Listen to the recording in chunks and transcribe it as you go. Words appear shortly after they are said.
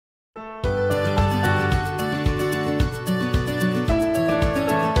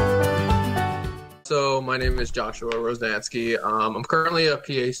my name is Joshua Rosansky. I'm currently a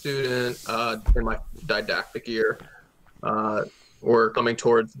PA student in my didactic year. We're coming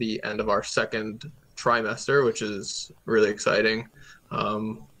towards the end of our second trimester, which is really exciting.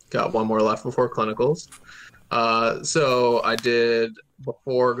 Got one more left before clinicals. So I did,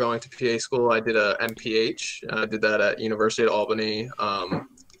 before going to PA school, I did a MPH. I did that at University of Albany.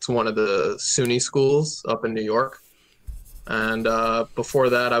 It's one of the SUNY schools up in New York. And before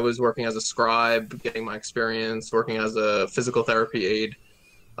that, I was working as a scribe, getting my experience, working as a physical therapy aide.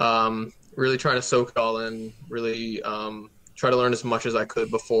 Really trying to soak it all in, really try to learn as much as I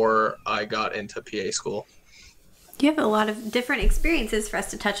could before I got into PA school. You have a lot of different experiences for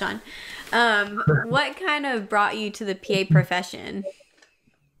us to touch on. What kind of brought you to the PA profession?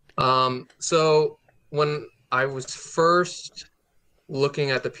 So when I was first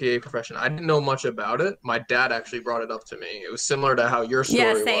looking at the PA profession, I didn't know much about it. My dad actually brought it up to me. It was similar to how your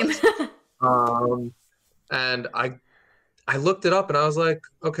story was. And I looked it up and I was like,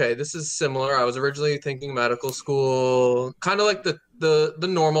 okay, this is similar. I was originally thinking medical school, kind of like the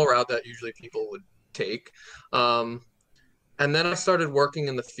normal route that usually people would take. And then I started working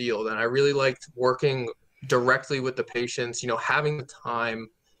in the field, and I really liked working directly with the patients, having the time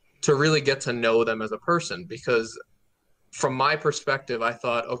to really get to know them as a person, because from my perspective, I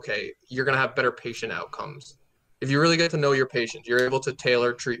thought, okay, you're going to have better patient outcomes. If you really get to know your patients, you're able to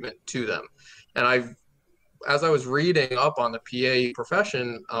tailor treatment to them. And as I was reading up on the PA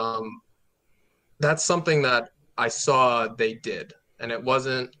profession, that's something that I saw they did. And it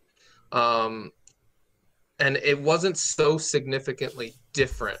wasn't so significantly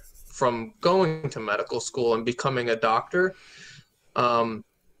different from going to medical school and becoming a doctor. And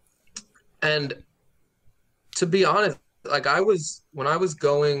to be honest, like when I was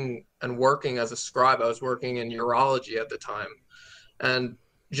going and working as a scribe, I was working in urology at the time. And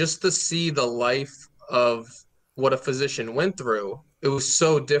just to see the life of what a physician went through, it was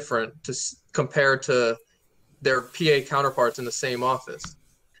so different compared to their PA counterparts in the same office.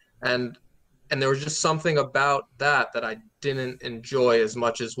 And there was just something about that I didn't enjoy as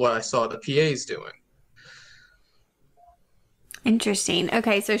much as what I saw the PAs doing. Interesting.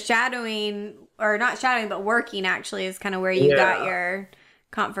 Okay, so shadowing, or not shadowing, but working actually is kind of where you got your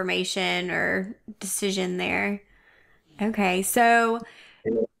confirmation or decision there. Okay, so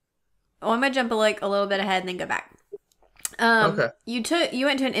I'm gonna jump a little bit ahead and then go back. Okay. You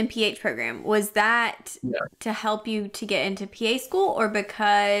went to an MPH program. Was that to help you to get into PA school, or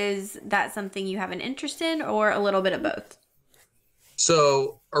because that's something you have an interest in, or a little bit of both?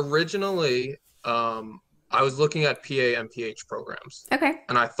 So originally, I was looking at PA MPH programs. Okay.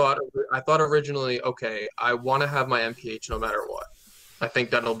 And I thought originally, okay, I want to have my MPH no matter what. I think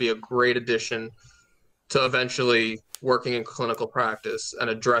that'll be a great addition to eventually working in clinical practice and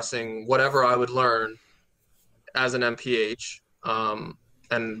addressing whatever I would learn as an MPH,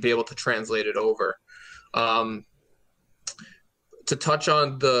 and be able to translate it over. To touch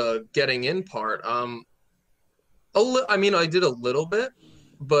on the getting in part, I did a little bit,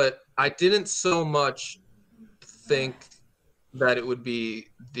 but I didn't so much think that it would be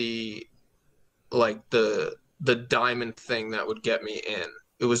the diamond thing that would get me in.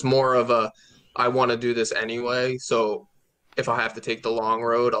 It was more of I want to do this anyway, so if I have to take the long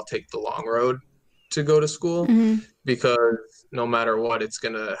road, I'll take the long road to go to school, because no matter what, it's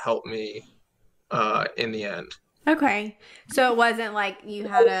going to help me in the end. Okay. So it wasn't like you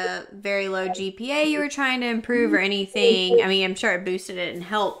had a very low GPA you were trying to improve or anything. I mean, I'm sure it boosted it and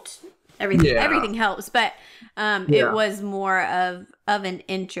helped. Everything helps, but it was more of an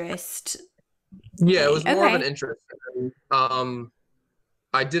interest. Yeah, it was more of an interest.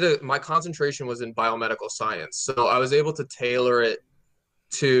 My concentration was in biomedical science, so I was able to tailor it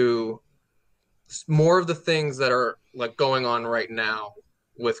to more of the things that are like going on right now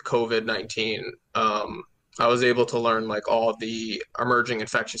with COVID-19. I was able to learn like all the emerging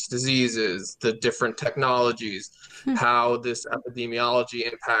infectious diseases, the different technologies, how this epidemiology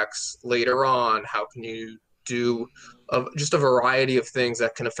impacts later on. How can you do just a variety of things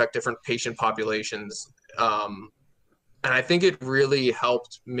that can affect different patient populations. And I think it really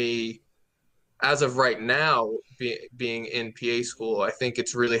helped me as of right now, being in PA school. I think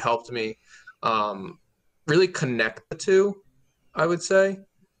it's really helped me really connect the two, I would say,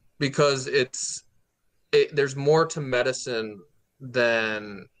 because there's more to medicine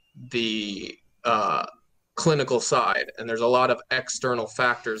than the clinical side, and there's a lot of external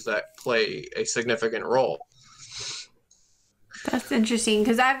factors that play a significant role. That's interesting,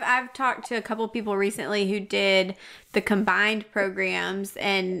 because I've talked to a couple of people recently who did the combined programs,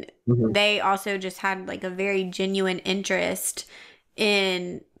 and they also just had like a very genuine interest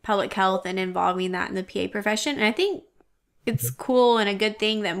in public health and involving that in the PA profession. And I think it's cool and a good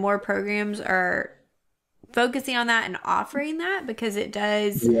thing that more programs are focusing on that and offering that, because it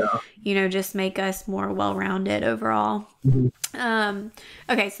does, just make us more well-rounded overall.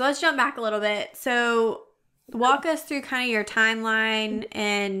 Okay, so let's jump back a little bit. So walk us through kind of your timeline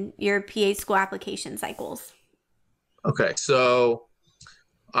and your PA school application cycles. Okay, so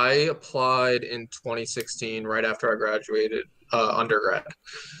I applied in 2016, right after I graduated undergrad.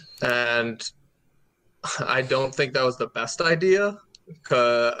 And I don't think that was the best idea,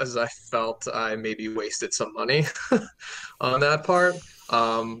 because I felt I maybe wasted some money on that part.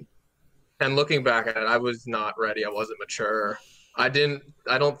 And looking back at it, I was not ready. I wasn't mature. I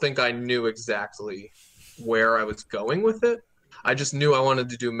don't think I knew exactly where I was going with it. I just knew I wanted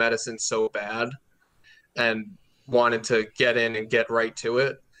to do medicine so bad and wanted to get in and get right to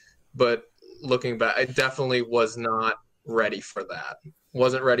it. But looking back, I definitely was not ready for that.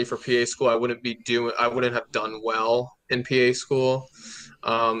 Wasn't ready for PA school. I wouldn't have done well in PA school.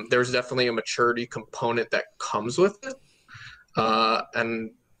 There's definitely a maturity component that comes with it.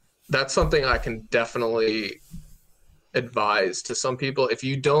 And that's something I can definitely advise to some people. If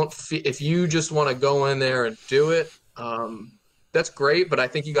you just want to go in there and do it, that's great, but I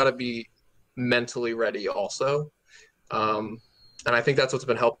think you got to be mentally ready also. And I think that's what's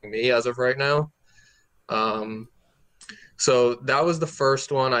been helping me as of right now. So that was the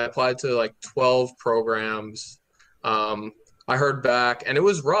first one. I applied to like 12 programs. I heard back, and it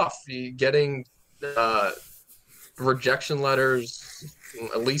was rough getting rejection letters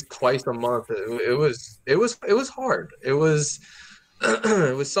at least twice a month. It was hard. It was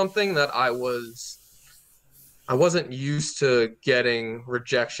it was something that I wasn't used to, getting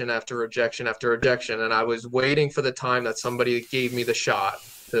rejection after rejection after rejection, and I was waiting for the time that somebody gave me the shot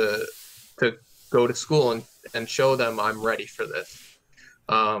to go to school and show them I'm ready for this.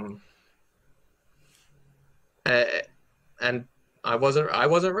 And I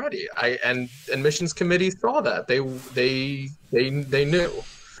wasn't ready. And admissions committee saw that. They knew.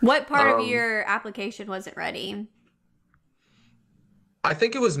 What part of your application wasn't ready? I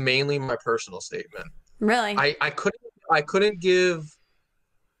think it was mainly my personal statement. Really? I couldn't give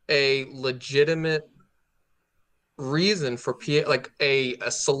a legitimate reason for PA, like a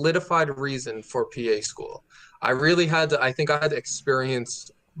solidified reason for PA school. I really had to, I think I had to experience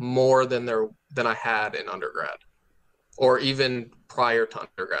more than I had in undergrad, or even prior to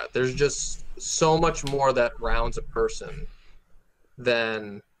undergrad. There's just so much more that rounds a person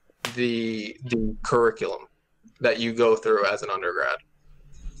than the curriculum that you go through as an undergrad.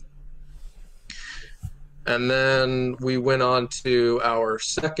 And then we went on to our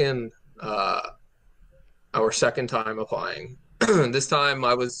second time applying. This time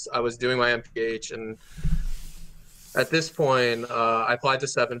I was doing my MPH, and at this point I applied to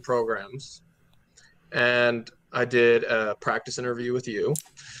 7 programs, and I did a practice interview with you,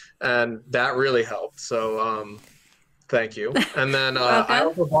 and that really helped. So thank you. And then I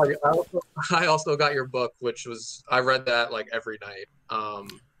also got your book, which I read that like every night.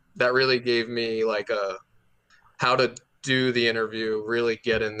 That really gave me like how to do the interview, really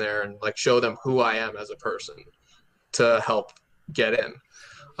get in there and like show them who I am as a person to help get in.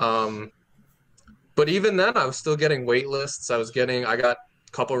 But even then I was still getting wait lists. I got a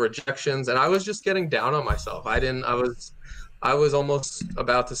couple rejections, and I was just getting down on myself. I was almost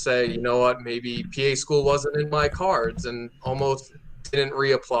about to say, you know what, maybe PA school wasn't in my cards, and almost didn't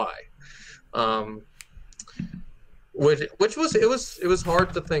reapply. Which was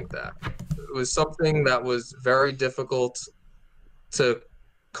hard to think that. It was something that was very difficult to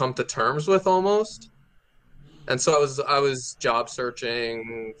come to terms with almost. And so I was job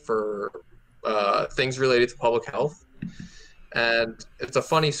searching for things related to public health. And it's a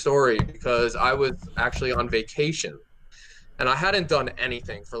funny story because I was actually on vacation, and I hadn't done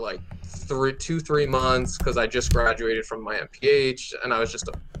anything for like 3 months, because I just graduated from my MPH and I was just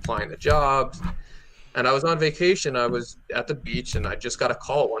applying to jobs. And I was on vacation. I was at the beach, and I just got a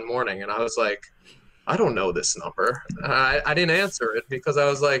call one morning, and I was like, I don't know this number. I didn't answer it because I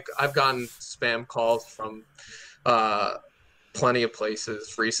was like, I've gotten spam calls from plenty of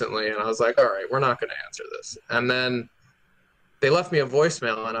places recently, and I was like, all right, we're not going to answer this. And then they left me a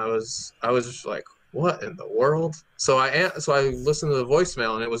voicemail, and I was just like, what in the world? So I listened to the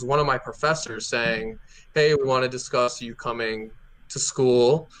voicemail, and it was one of my professors saying, hey, we want to discuss you coming to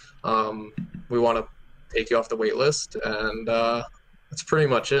school. We want to take you off the wait list, and that's pretty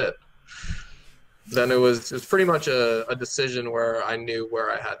much it. Then it was pretty much a decision where I knew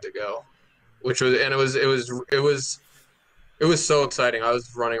where I had to go, it was so exciting. I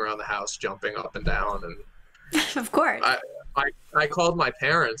was running around the house, jumping up and down, and of course. I called my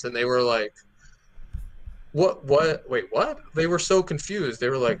parents and they were like, wait, what? They were so confused. They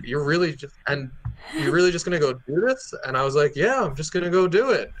were like, you're really just gonna go do this? And I was like, yeah, I'm just gonna go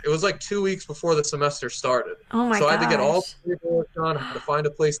do it. It was like 2 weeks before the semester started. Oh my So I had to get all gosh. the paperwork done, I had to find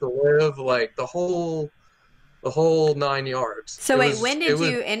a place to live, like the whole 9 yards. So wait, when did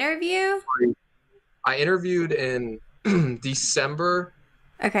you interview? I interviewed in December.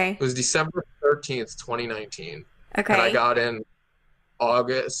 Okay. It was December 13th, 2019. And I Okay. got in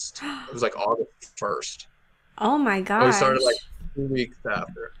August. It was like August 1st. Oh my And we started like gosh. 2 weeks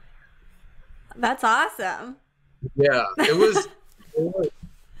after. That's awesome. Yeah, it was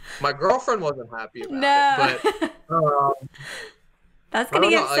my girlfriend wasn't happy about No. it, but That's I gonna don't know.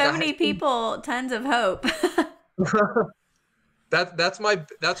 give Like so many people tons of hope. that's one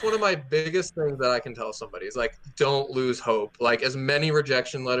of my biggest things that I can tell somebody is like, don't lose hope. Like as many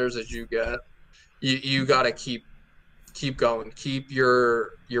rejection letters as you get, you gotta keep going, keep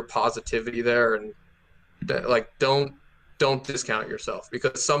your positivity there, and like don't discount yourself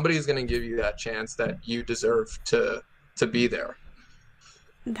because somebody's gonna give you that chance that you deserve to be there.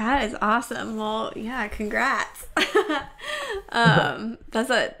 That is awesome. Well, yeah, congrats. That's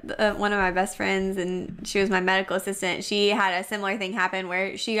one of my best friends, and she was my medical assistant. She had a similar thing happen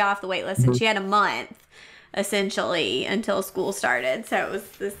where she got off the wait list, and she had a month essentially until school started. So it was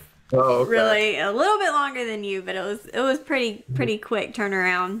this Oh, okay. really a little bit longer than you, but it was pretty quick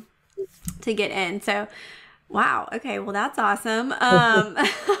turnaround to get in. So wow. Okay. Well, that's awesome.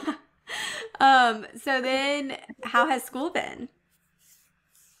 So then how has school been?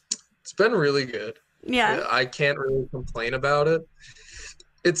 It's been really good. Yeah. I can't really complain about it.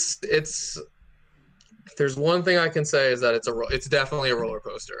 It's there's one thing I can say is that it's definitely a roller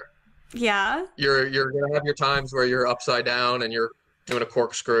coaster. Yeah. You're gonna have your times where you're upside down and you're doing a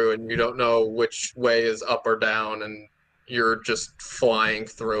corkscrew and you don't know which way is up or down and you're just flying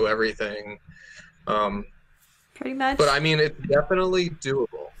through everything. Pretty much. But I mean, it's definitely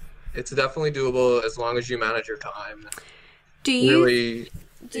doable. It's definitely doable as long as you manage your time. Do you Really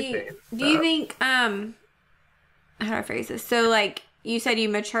do you, maintain do you that. think how do I phrase this? So like you said you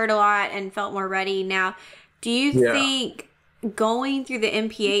matured a lot and felt more ready now. Do you Yeah. think going through the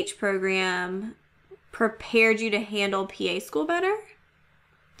MPH program prepared you to handle PA school better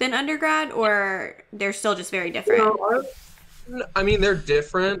than undergrad, or they're still just very different? I mean, they're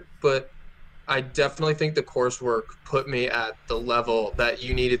different, but I definitely think the coursework put me at the level that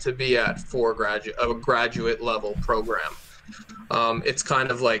you needed to be at for a graduate level program. It's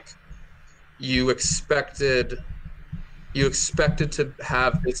kind of like you expected to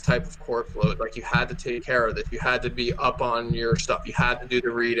have this type of course load. Like you had to take care of it. You had to be up on your stuff. You had to do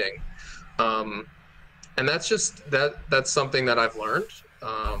the reading. And that's something that I've learned.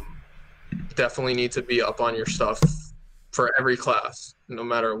 Definitely need to be up on your stuff for every class, no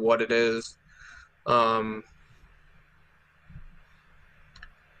matter what it is. But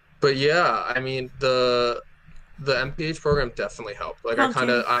yeah, I mean the MPH program definitely helped. Like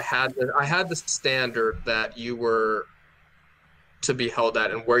Okay. I had the standard that you were to be held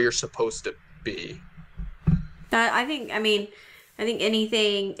at and where you're supposed to be. That I think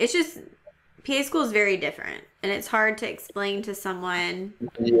anything. It's just PA school is very different, and it's hard to explain to someone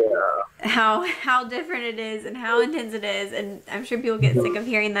Yeah. how different it is and how intense it is, and I'm sure people get sick of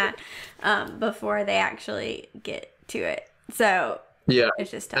hearing that before they actually get to it. So Yeah. it's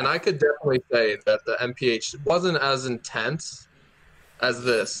just And tough. I could definitely say that the MPH wasn't as intense as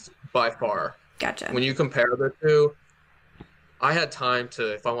this by far. Gotcha. When you compare the two, I had time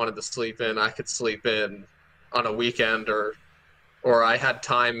to, if I wanted to sleep in, I could sleep in on a weekend or I had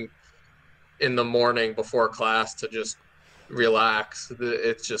time in the morning before class to just relax.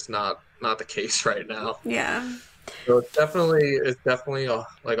 It's just not the case right now. Yeah. So it's definitely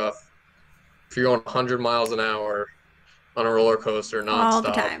like if you're going 100 miles an hour on a roller coaster All the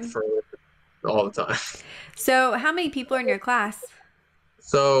nonstop time. for all the time. So how many people are in your class?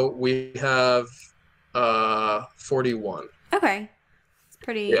 So we have 41. Okay. It's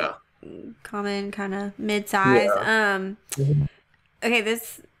pretty Yeah. common, kind of mid-size. Yeah. Okay,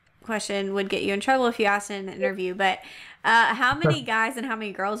 this question would get you in trouble if you asked in an interview, but how many guys and how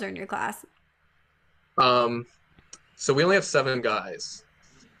many girls are in your class? So we only have 7 guys,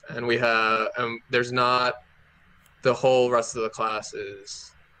 and there's not the whole rest of the class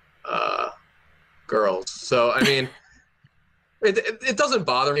is girls. So I mean, it doesn't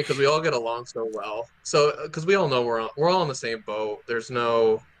bother me because we all get along so well. So because we all know we're all in the same boat. There's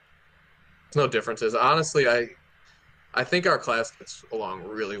no differences. Honestly, I think our class gets along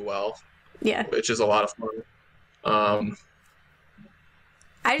really well, Yeah. which is a lot of fun.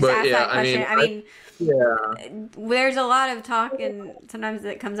 I just But asked yeah, that question. yeah, There's a lot of talk, and sometimes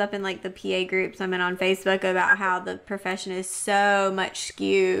it comes up in like the PA groups I'm in on Facebook about how the profession is so much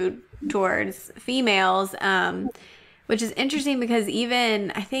skewed towards females, which is interesting because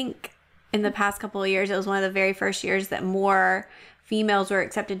even I think in the past couple of years, it was one of the very first years that more females were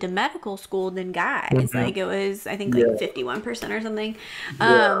accepted to medical school than guys. Like it was, I think, like 51% or something.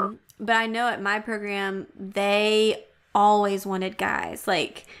 But I know at my program, they always wanted guys.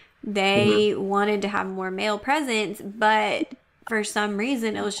 Like they wanted to have more male presence, but for some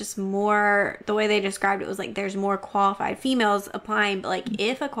reason it was just more, the way they described it was like there's more qualified females applying, but like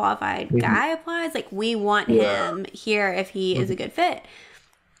if a qualified guy applies, like we want him here if he is a good fit.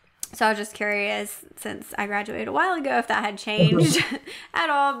 So I was just curious, since I graduated a while ago, if that had changed at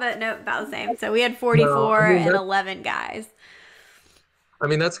all, but nope, about the same. So we had 44 and 11 guys. I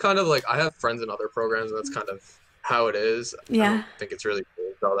mean, that's kind of like, I have friends in other programs, and that's kind of how it is. I don't think it's really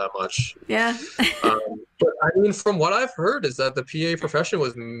changed all that much. Yeah. But I mean, from what I've heard is that the PA profession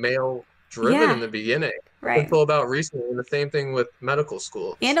was male driven in the beginning. Right. Until about recently, and the same thing with medical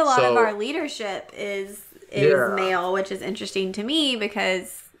schools. And a lot of our leadership is male, which is interesting to me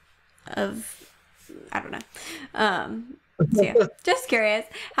because of, I don't know. So yeah, just curious.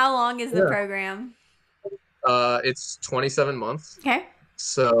 How long is the program? It's 27 months. Okay.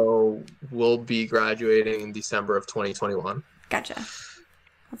 So we'll be graduating in December of 2021. Gotcha.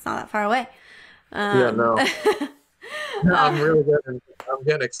 That's not that far away. No, I'm really getting, I'm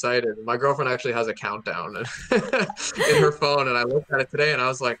getting excited. My girlfriend actually has a countdown in her phone, and I looked at it today, and I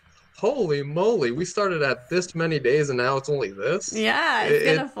was like, holy moly, we started at this many days and now it's only this? Yeah,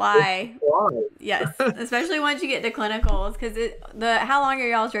 it's gonna fly. Yes, especially once you get to clinicals, because how long are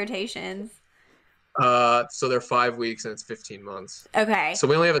y'all's rotations? So they're 5 weeks and it's 15 months. Okay. So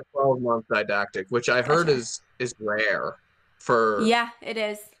we only have a 12-month didactic, which I heard is rare for. Yeah, it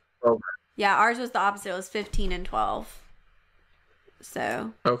is. Program. Yeah, ours was the opposite. It was 15 and 12.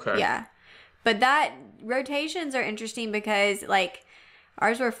 So. Okay. Yeah, but that rotations are interesting because like.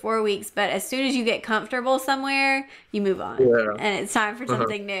 Ours were 4 weeks, but as soon as you get comfortable somewhere, you move on. Yeah. And it's time for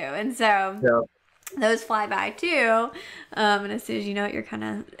something new. And so those fly by too. And as soon as you know it, you're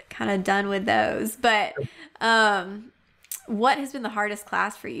kind of done with those. But what has been the hardest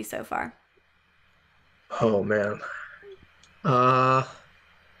class for you so far? Oh, man.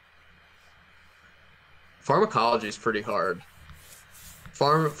 Pharmacology is pretty hard.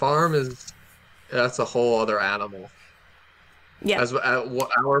 Pharm is, that's a whole other animal. Yeah. As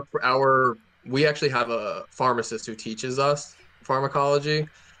we actually have a pharmacist who teaches us pharmacology,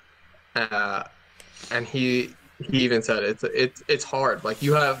 and he even said it's hard. Like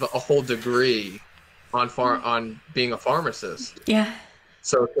you have a whole degree on being a pharmacist. Yeah.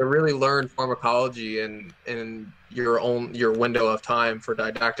 So to really learn pharmacology in your window of time for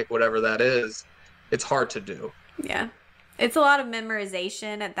didactic, whatever that is, it's hard to do. Yeah. It's a lot of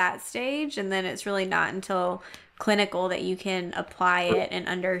memorization at that stage, and then it's really not until clinical that you can apply it and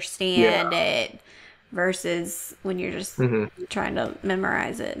understand it versus when you're just trying to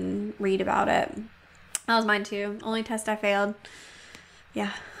memorize it and read about it. That was mine too. Only test I failed.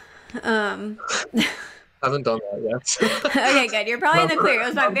 Yeah. Haven't done that yet. Okay, good. You're probably in the clear. It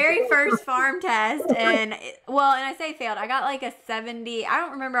was my very first pharm test, and I say failed. I got like a 70. I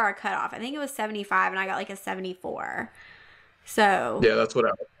don't remember our cutoff. I think it was 75, and I got like a 74. So yeah, that's what I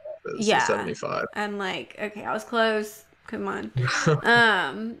was. Yeah, 75. I'm like, okay, I was close. Come on.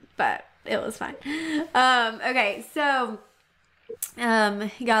 But it was fine. Okay, so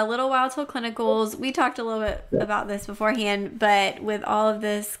you got a little while till clinicals. We talked a little bit about this beforehand, but with all of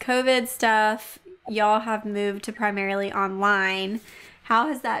this COVID stuff, y'all have moved to primarily online. How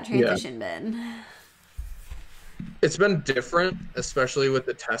has that transition been? It's been different, especially with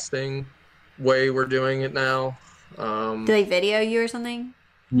the testing way we're doing it now. Do they video you or something?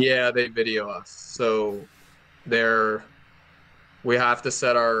 Yeah, they video us. So we have to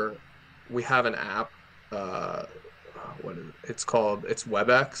set we have an app, what is it? It's called, it's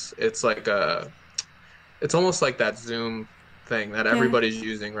WebEx. It's like it's almost like that Zoom thing that everybody's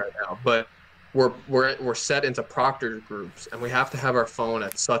using right now, but we're set into proctored groups, and we have to have our phone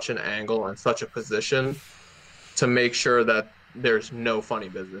at such an angle and such a position to make sure that there's no funny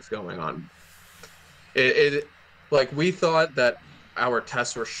business going on. Like we thought that our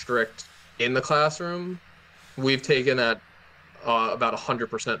tests were strict in the classroom. We've taken that about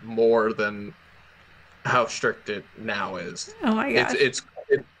 100% more than how strict it now is. Oh my gosh. It's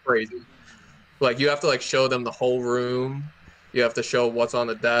crazy. Like you have to like show them the whole room. You have to show what's on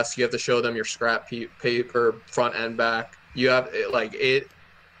the desk. You have to show them your scrap paper front and back. You have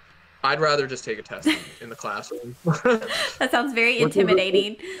I'd rather just take a test in the classroom. That sounds very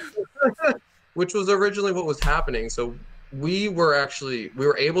intimidating. Which was originally what was happening. So we were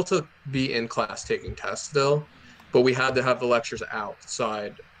able to be in class taking tests still, but we had to have the lectures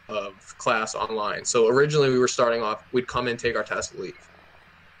outside of class online. So originally we were starting off, we'd come in, take our test, leave.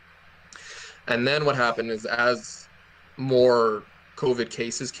 And then what happened is, as more COVID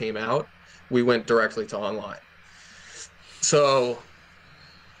cases came out, we went directly to online. So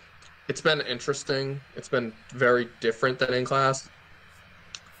it's been interesting. It's been very different than in class.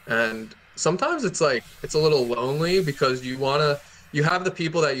 And sometimes it's like, it's a little lonely because you have the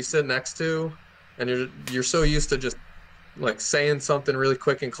people that you sit next to, and you're so used to just like saying something really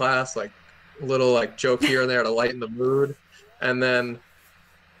quick in class, like a little like joke here and there to lighten the mood. And then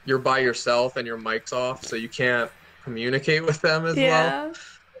you're by yourself and your mic's off, so you can't communicate with them as well.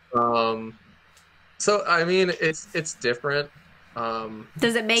 So I mean, it's different.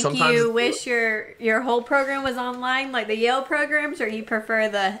 Does it make you wish your whole program was online, like the Yale programs, or you prefer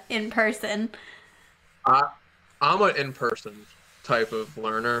the in-person? I'm an in-person type of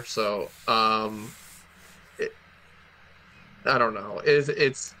learner, so I don't know.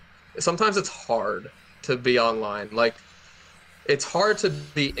 It's sometimes it's hard to be online. Like, it's hard to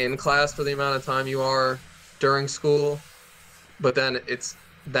be in class for the amount of time you are during school, but then it's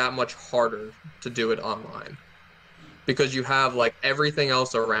that much harder to do it online because you have like everything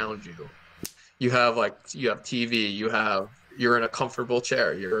else around you. You have TV, you're in a comfortable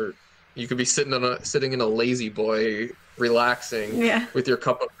chair. You could be sitting in a lazy boy relaxing with your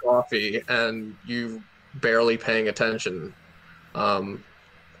cup of coffee, and you barely paying attention.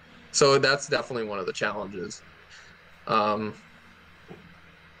 So that's definitely one of the challenges.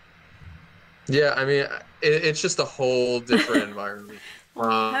 Yeah, I mean, it's just a whole different environment.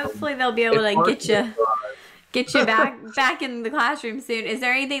 Hopefully they'll be able to get you back in the classroom soon. Is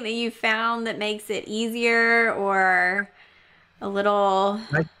there anything that you found that makes it easier or a little?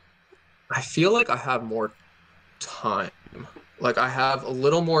 I feel like I have more time. Like, I have a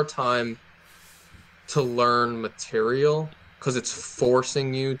little more time to learn material because it's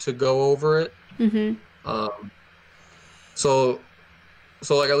forcing you to go over it. So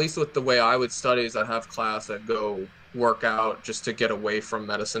like, at least with the way I would study is I'd have class, I'd go work out just to get away from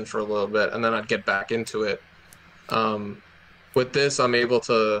medicine for a little bit, and then I'd get back into it. With this, I'm able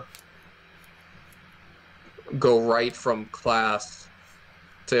to go right from class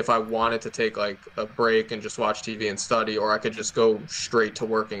to, if I wanted to take like a break and just watch TV and study, or I could just go straight to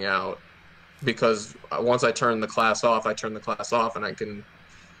working out, because once I turn the class off, and I can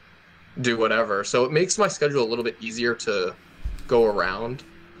do whatever. So it makes my schedule a little bit easier to go around.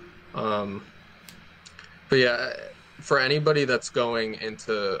 But yeah, for anybody that's going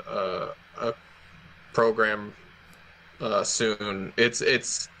into a program soon,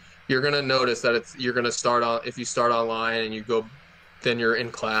 you're gonna notice that you're gonna start on, if you start online and you go, then you're in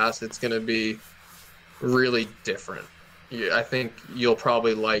class, it's gonna be really different. I think you'll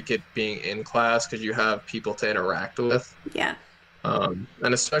probably like it being in class because you have people to interact with. Yeah. And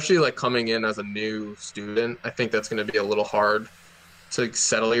especially like coming in as a new student, I think that's going to be a little hard to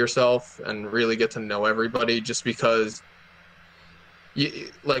settle yourself and really get to know everybody, just because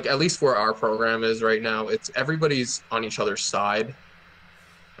like, at least where our program is right now, it's everybody's on each other's side.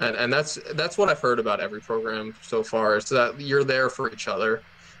 And that's what I've heard about every program so far, is that you're there for each other.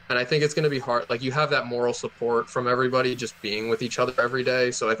 And I think it's going to be hard. Like, you have that moral support from everybody just being with each other every day.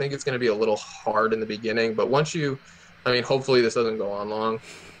 So I think it's going to be a little hard in the beginning, but once I mean, hopefully this doesn't go on long.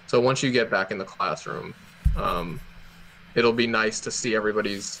 So once you get back in the classroom, it'll be nice to see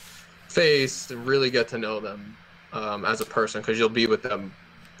everybody's face and really get to know them as a person, because you'll be with them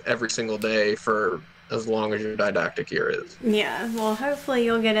every single day for as long as your didactic year is. Yeah, well, hopefully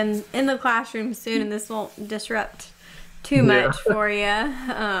you'll get in the classroom soon and this won't disrupt too much for you,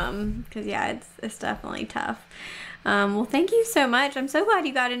 because yeah, it's definitely tough. Well, thank you so much. I'm so glad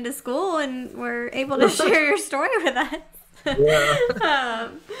you got into school and were able to share your story with us. Yeah.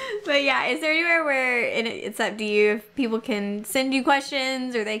 But yeah, is there anywhere where it's up to you if people can send you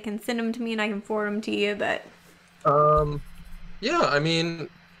questions, or they can send them to me and I can forward them to you? But yeah, I mean,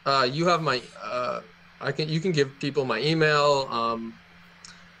 you have my you can give people my email. I'm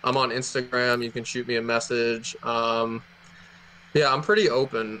on Instagram. You can shoot me a message. Yeah, I'm pretty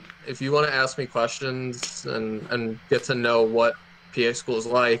open. If you want to ask me questions and get to know what PA school is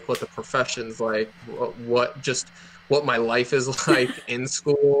like, what the profession's like, what my life is like in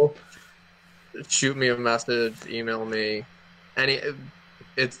school, shoot me a message, email me.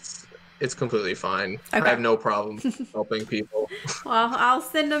 It's completely fine. Okay. I have no problem helping people. Well, I'll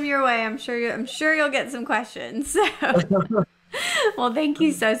send them your way. I'm sure you'll get some questions. So. Well, thank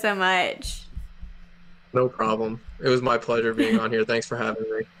you so, so much. No problem. It was my pleasure being on here. Thanks for having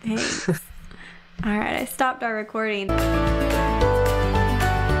me. Thanks. All right, I stopped our recording.